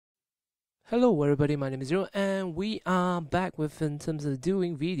Hello everybody, my name is Zero and we are back with in terms of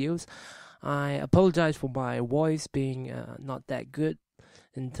doing videos. I apologize for my voice being not that good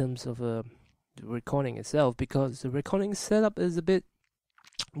in terms of the recording itself, because the recording setup is a bit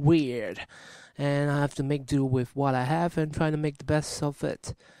weird and I have to make do with what I have and try to make the best of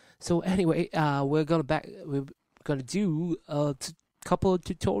it. So anyway, we're gonna do a couple of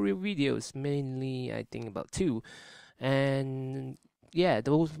tutorial videos, mainly I think about 2, and yeah,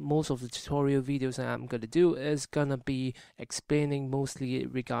 most of the tutorial videos that I'm gonna do is gonna be explaining mostly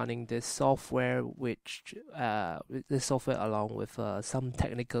regarding this software, which this software along with some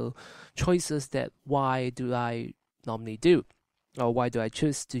technical choices that why do I normally do, or why do I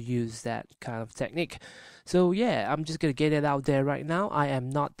choose to use that kind of technique. So yeah, I'm just gonna get it out there right now. I am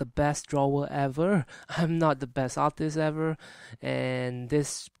not the best drawer ever. I'm not the best artist ever, and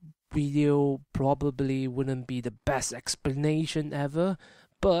this video probably wouldn't be the best explanation ever,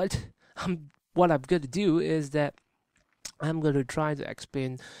 but what I'm gonna do is that I'm gonna try to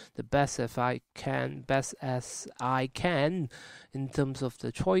explain the best as I can in terms of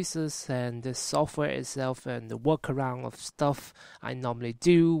the choices and the software itself and the workaround of stuff I normally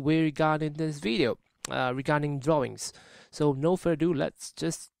do regarding this video, regarding drawings. So no further ado, let's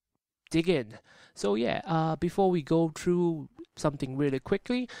just dig in. So yeah, before we go through something really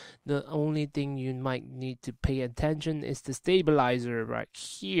quickly, the only thing you might need to pay attention is the stabilizer right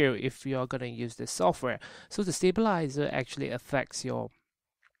here if you're gonna use this software. So the stabilizer actually affects your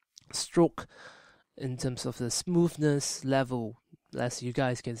stroke in terms of the smoothness level. As you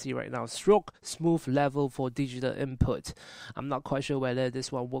guys can see right now, stroke smooth level for digital input. I'm not quite sure whether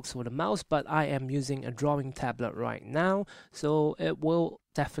this one works for the mouse, but I am using a drawing tablet right now, so it will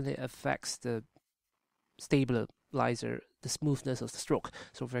definitely affect the stabilizer, the smoothness of the stroke.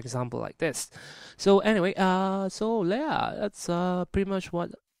 So for example, like this. So anyway, so yeah, that's pretty much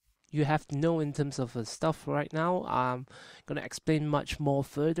what you have to know in terms of stuff right now. I'm gonna explain much more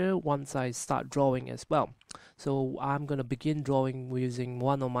further once I start drawing as well. So I'm gonna begin drawing using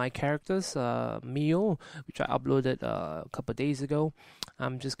one of my characters, Mio, which I uploaded a couple days ago.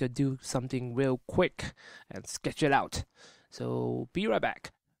 I'm just gonna do something real quick and sketch it out. So be right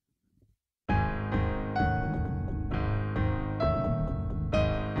back.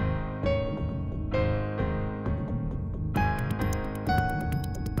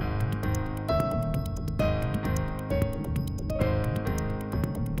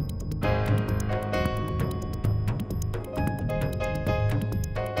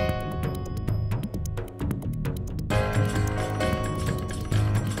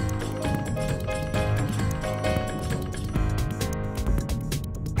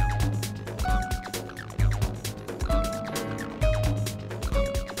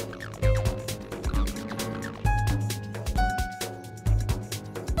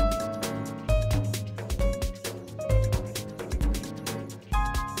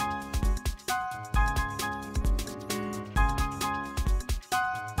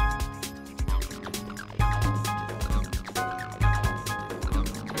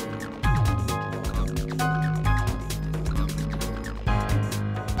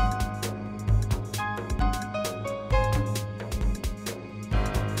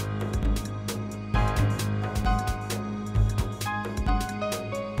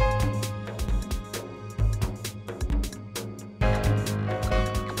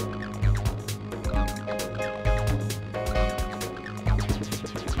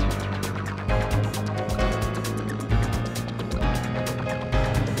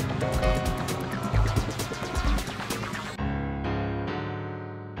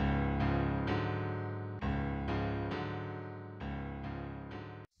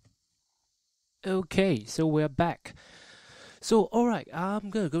 Okay, so we're back. So alright,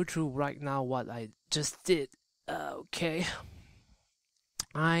 I'm gonna go through right now what I just did. Okay,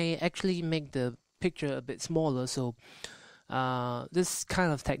 I actually make the picture a bit smaller, so this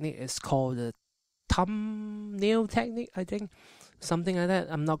kind of technique is called the thumbnail technique, I think, something like that.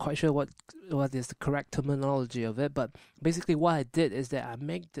 I'm not quite sure what is the correct terminology of it, but basically what I did is that I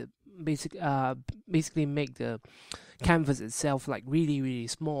make the basically make the canvas itself like really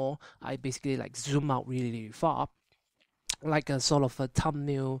small. I basically like zoom out really far, like a sort of a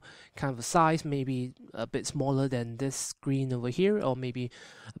thumbnail kind of a size, maybe a bit smaller than this screen over here, or maybe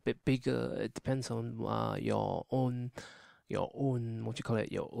a bit bigger. It depends on your own your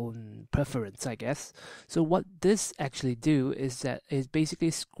own preference, I guess. So what this actually do is that it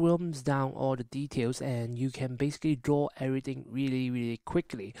basically scrums down all the details, and you can basically draw everything really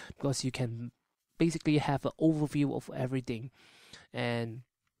quickly, because you can basically have an overview of everything. And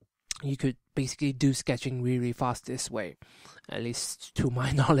you could basically do sketching really fast this way. At least to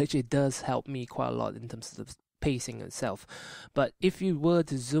my knowledge, it does help me quite a lot in terms of the pacing itself. But if you were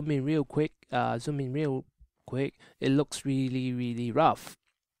to zoom in real quick, it looks really rough.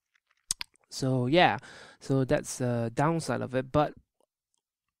 So yeah, so that's the downside of it. But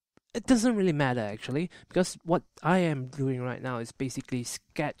it doesn't really matter actually, because what I am doing right now is basically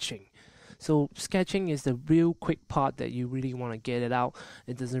sketching. So sketching is the real quick part that you really want to get it out.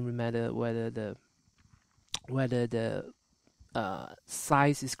 It doesn't really matter whether the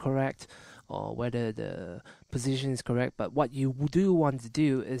size is correct or whether the position is correct. But what you do want to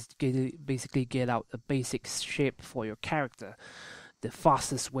do is basically get out a basic shape for your character, the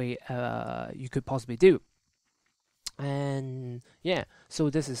fastest way you could possibly do. And yeah,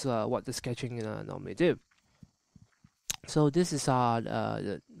 so this is what the sketching normally do. So this is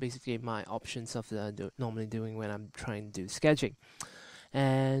basically my options of normally doing when I'm trying to do sketching.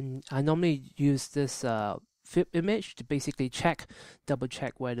 And I normally use this flip image to basically double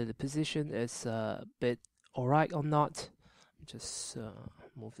check whether the position is a bit alright or not. Just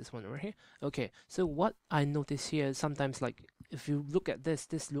move this one over here. Okay, so what I notice here is sometimes, like, if you look at this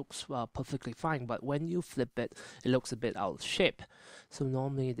looks perfectly fine, but when you flip it, it looks a bit out of shape. So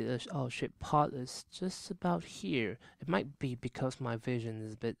normally the out of shape part is just about here. It might be because my vision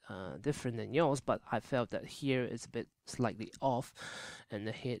is a bit different than yours, but I felt that here it's a bit slightly off, and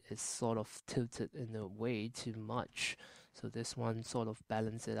the head is sort of tilted in a way too much. So this one sort of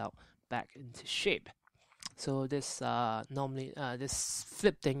balances it out back into shape. So this this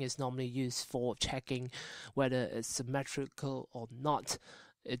flip thing is normally used for checking whether it's symmetrical or not.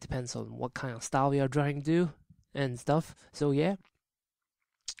 It depends on what kind of style you're trying to do and stuff. So yeah.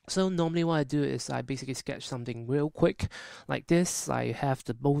 So normally what I do is I basically sketch something real quick like this. I have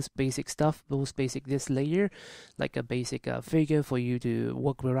the most basic stuff, this layer, like a basic figure for you to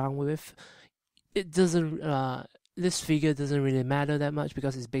work around with. It doesn't this figure doesn't really matter that much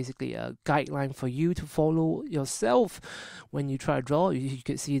because it's basically a guideline for you to follow yourself. When you try to draw, you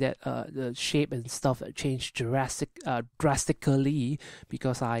can see that the shape and stuff changed drastically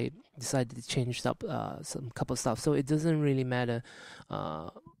because I decided to change up some couple stuff. So it doesn't really matter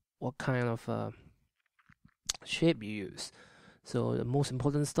what kind of shape you use. So the most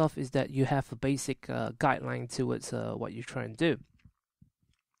important stuff is that you have a basic guideline towards what you're trying to do.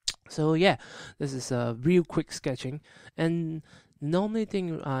 So yeah, this is a real quick sketching. And normally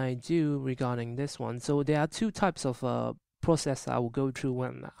thing I do regarding this one, so there are two types of process I will go through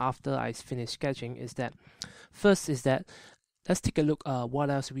after I finish sketching. Is that first is that let's take a look what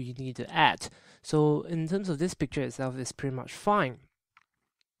else we need to add. So in terms of this picture itself, is pretty much fine.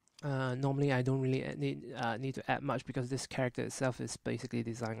 Normally I don't really need to add much because this character itself is basically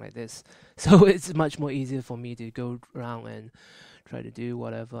designed like this. So it's much more easier for me to go around and try to do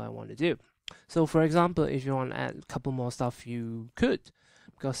whatever I want to do. So for example, if you want to add a couple more stuff, you could,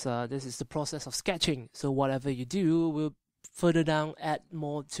 because this is the process of sketching. So whatever you do will further down add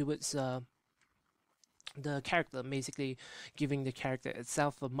more towards the character, basically giving the character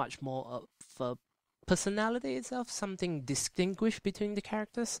itself a much more of a personality itself, something distinguished between the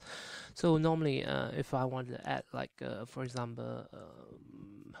characters. So normally if I want to add, like for example,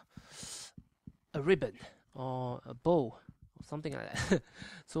 a ribbon or a bow, something like that.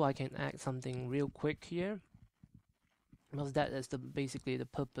 So I can add something real quick here, because that is basically the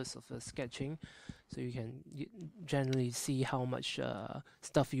purpose of sketching. So you can generally see how much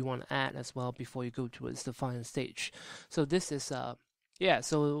stuff you want to add as well before you go towards the final stage. So this is yeah,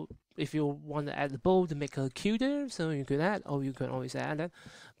 so if you want to add the bow to make her cuter, so you could add, or you can always add it,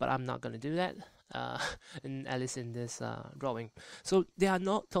 but I'm not going to do that, at least in this drawing. So there are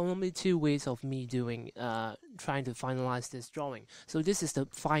not only two ways of me doing, trying to finalize this drawing. So this is the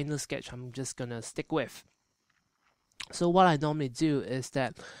final sketch I'm just going to stick with. So what I normally do is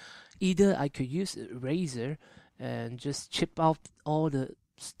that either I could use an eraser and just chip out all the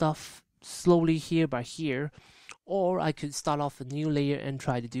stuff slowly here by here, or I could start off a new layer and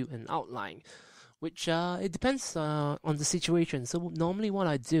try to do an outline, which it depends on the situation. So normally what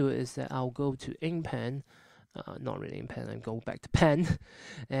I do is that I'll go to ink pen, not really ink pen, I go back to pen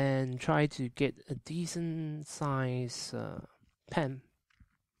and try to get a decent size pen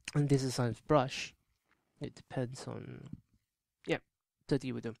and decent size brush. It depends on, yeah,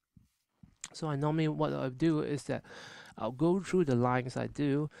 30 will do. So I normally, what I'll do is that I'll go through the lines I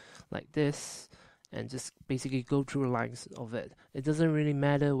do like this and just basically go through the lines of it. It doesn't really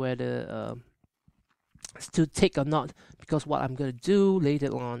matter whether it's too thick or not, because what I'm going to do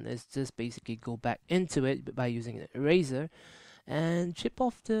later on is just basically go back into it by using an eraser and chip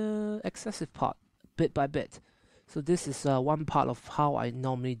off the excessive part bit by bit. So this is one part of how I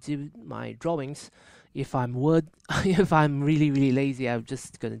normally do my drawings. If I'm if I'm really lazy, I'm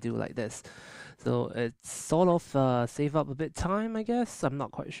just gonna do like this. So it's sort of save up a bit time, I guess. I'm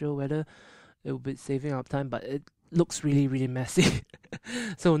not quite sure whether it will be saving up time, but it looks really messy.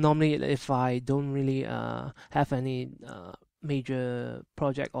 So normally, if I don't really have any major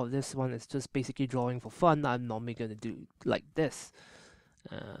project, or this one is just basically drawing for fun, I'm normally gonna do like this.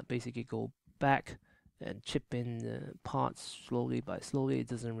 Basically go back and chip in the parts slowly by slowly. It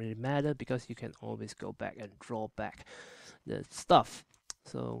doesn't really matter because you can always go back and draw back the stuff.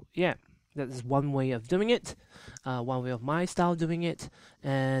 So yeah, that is one way of doing it, one way of my style doing it.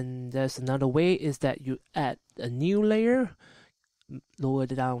 And there's another way, is that you add a new layer, lower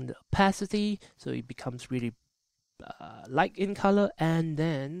down the opacity so it becomes really light in color, and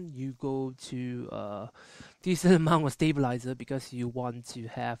then you go to decent amount of stabilizer because you want to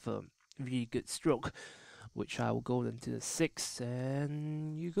have a really good stroke, which I will go into the 6,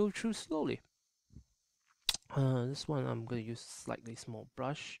 and you go through slowly. This one I'm going to use slightly small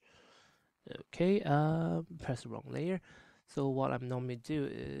brush. Okay, press the wrong layer. So what I normally do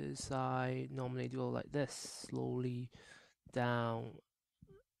is I normally do it like this, slowly down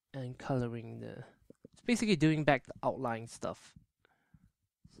and coloring the, it's basically doing back the outline stuff.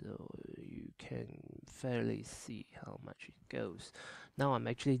 So you can fairly see how much it goes. Now I'm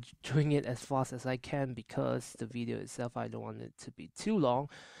actually doing it as fast as I can because the video itself, I don't want it to be too long,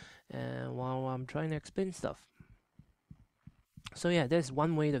 and while I'm trying to explain stuff. So yeah, there's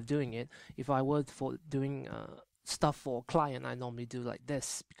one way of doing it. If I were for doing stuff for a client, I normally do like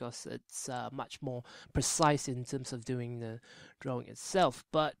this because it's much more precise in terms of doing the drawing itself.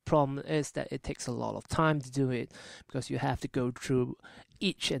 But problem is that it takes a lot of time to do it because you have to go through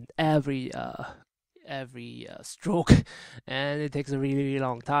each and every stroke, and it takes a really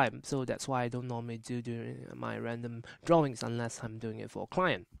long time. So that's why I don't normally do during my random drawings unless I'm doing it for a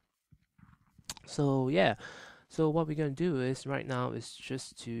client. So yeah, so what we're going to do is right now is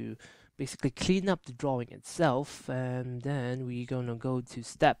just to basically clean up the drawing itself, and then we're going to go to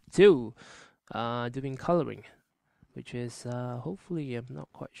step 2, doing coloring, which is hopefully, I'm not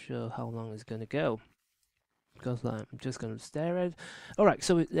quite sure how long it's going to go because I'm just going to stare at it. Alright,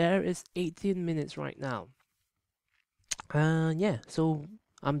 so there is 18 minutes right now. Yeah, so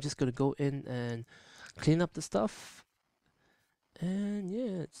I'm just going to go in and clean up the stuff. And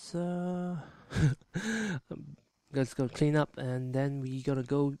yeah, it's let's go clean up, and then we're gonna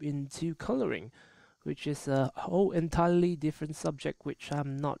go into coloring, which is a whole entirely different subject, which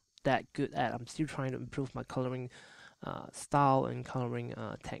I'm not that good at. I'm still trying to improve my coloring style and coloring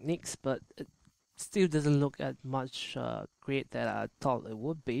techniques, but it still doesn't look as much great that I thought it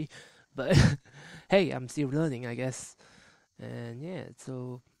would be. But hey, I'm still learning, I guess. And yeah,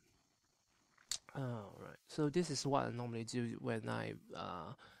 so right. So this is what I normally do when I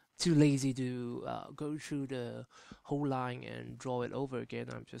too lazy to go through the whole line and draw it over again.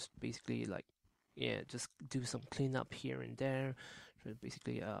 I'm just basically like, yeah, just do some cleanup here and there. So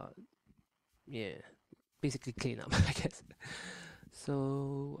basically, yeah, basically clean up, I guess.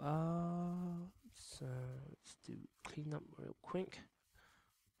 So let's do clean up real quick.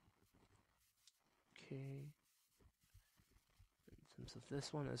 Okay. In terms of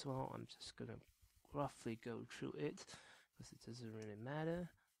this one as well, I'm just gonna roughly go through it because it doesn't really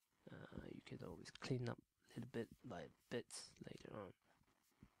matter. You can always clean up a little bit by bits later on.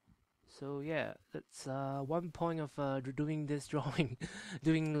 So yeah, that's one point of doing this drawing,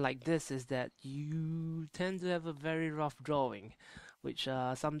 doing like this, is that you tend to have a very rough drawing, which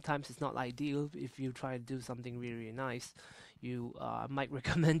sometimes is not ideal. If you try to do something really nice, you might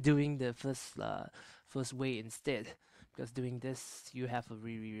recommend doing the first way instead. Because doing this, you have a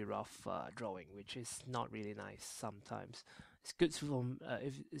really rough drawing, which is not really nice sometimes. It's good for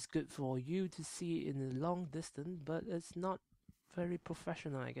it's good for you to see in the long distance, but it's not very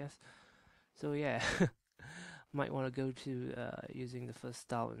professional, I guess. So yeah, might want to go to using the first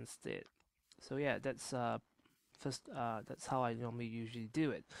style instead. So yeah, that's that's how I normally usually do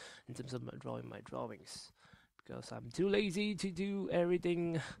it in terms of drawing my drawings, because I'm too lazy to do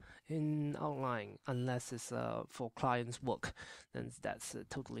everything in outline unless it's for clients' work. Then that's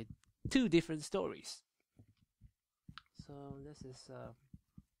totally two different stories. So this is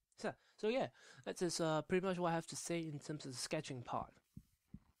so yeah, that is pretty much what I have to say in terms of the sketching part.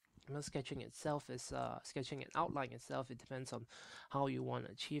 Sketching itself is sketching an outline itself. It depends on how you want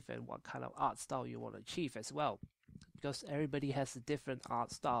to achieve and what kind of art style you want to achieve as well, because everybody has a different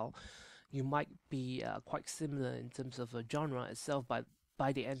art style. You might be quite similar in terms of a genre itself, but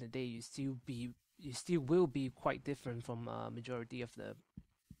by the end of the day, you still will be quite different from majority of the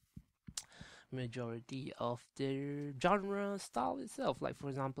majority of the genre style itself. Like for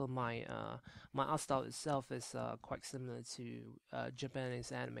example, my art style itself is quite similar to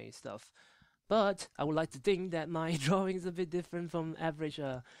Japanese anime stuff, but I would like to think that my drawing is a bit different from average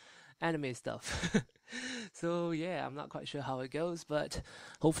anime stuff. So yeah, I'm not quite sure how it goes, but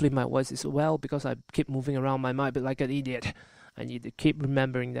hopefully my voice is well, because I keep moving around my mic like an idiot. I need to keep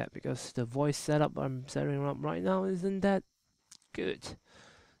remembering that, because the voice setup I'm setting up right now isn't that good.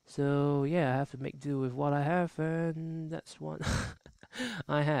 So yeah, I have to make do with what I have, and that's what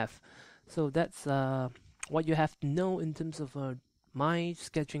I have. So that's what you have to know in terms of my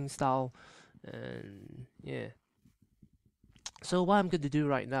sketching style. And yeah, so what I'm going to do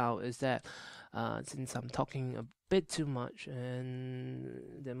right now is that since I'm talking a bit too much, and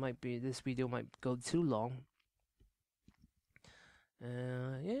this video might go too long,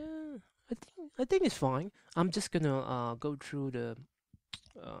 yeah, I think it's fine. I'm just gonna go through the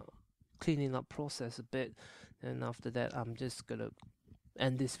cleaning up process a bit, and after that I'm just gonna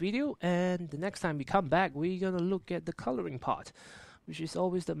end this video, and the next time we come back we're gonna look at the coloring part, which is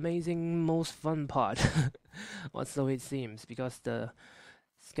always the amazing, most fun part. What's the way it seems, because the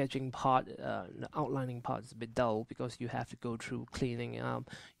sketching part, the outlining part is a bit dull, because you have to go through cleaning up.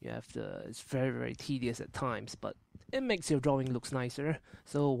 It's very tedious at times, but it makes your drawing looks nicer.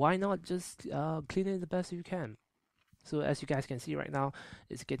 So why not just clean it the best you can? So as you guys can see right now,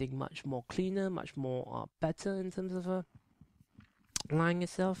 it's getting much more cleaner, much more better in terms of line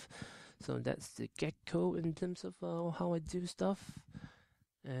itself. So that's the get-go in terms of how I do stuff.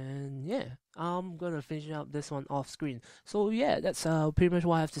 And yeah, I'm gonna finish up this one off screen. So yeah, that's pretty much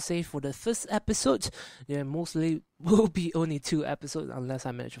what I have to say for the first episode. Yeah, mostly will be only 2 episodes unless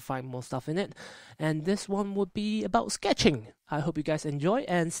I manage to find more stuff in it. And this one would be about sketching. I hope you guys enjoy,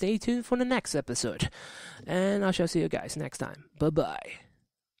 and stay tuned for the next episode. And I shall see you guys next time. Bye bye.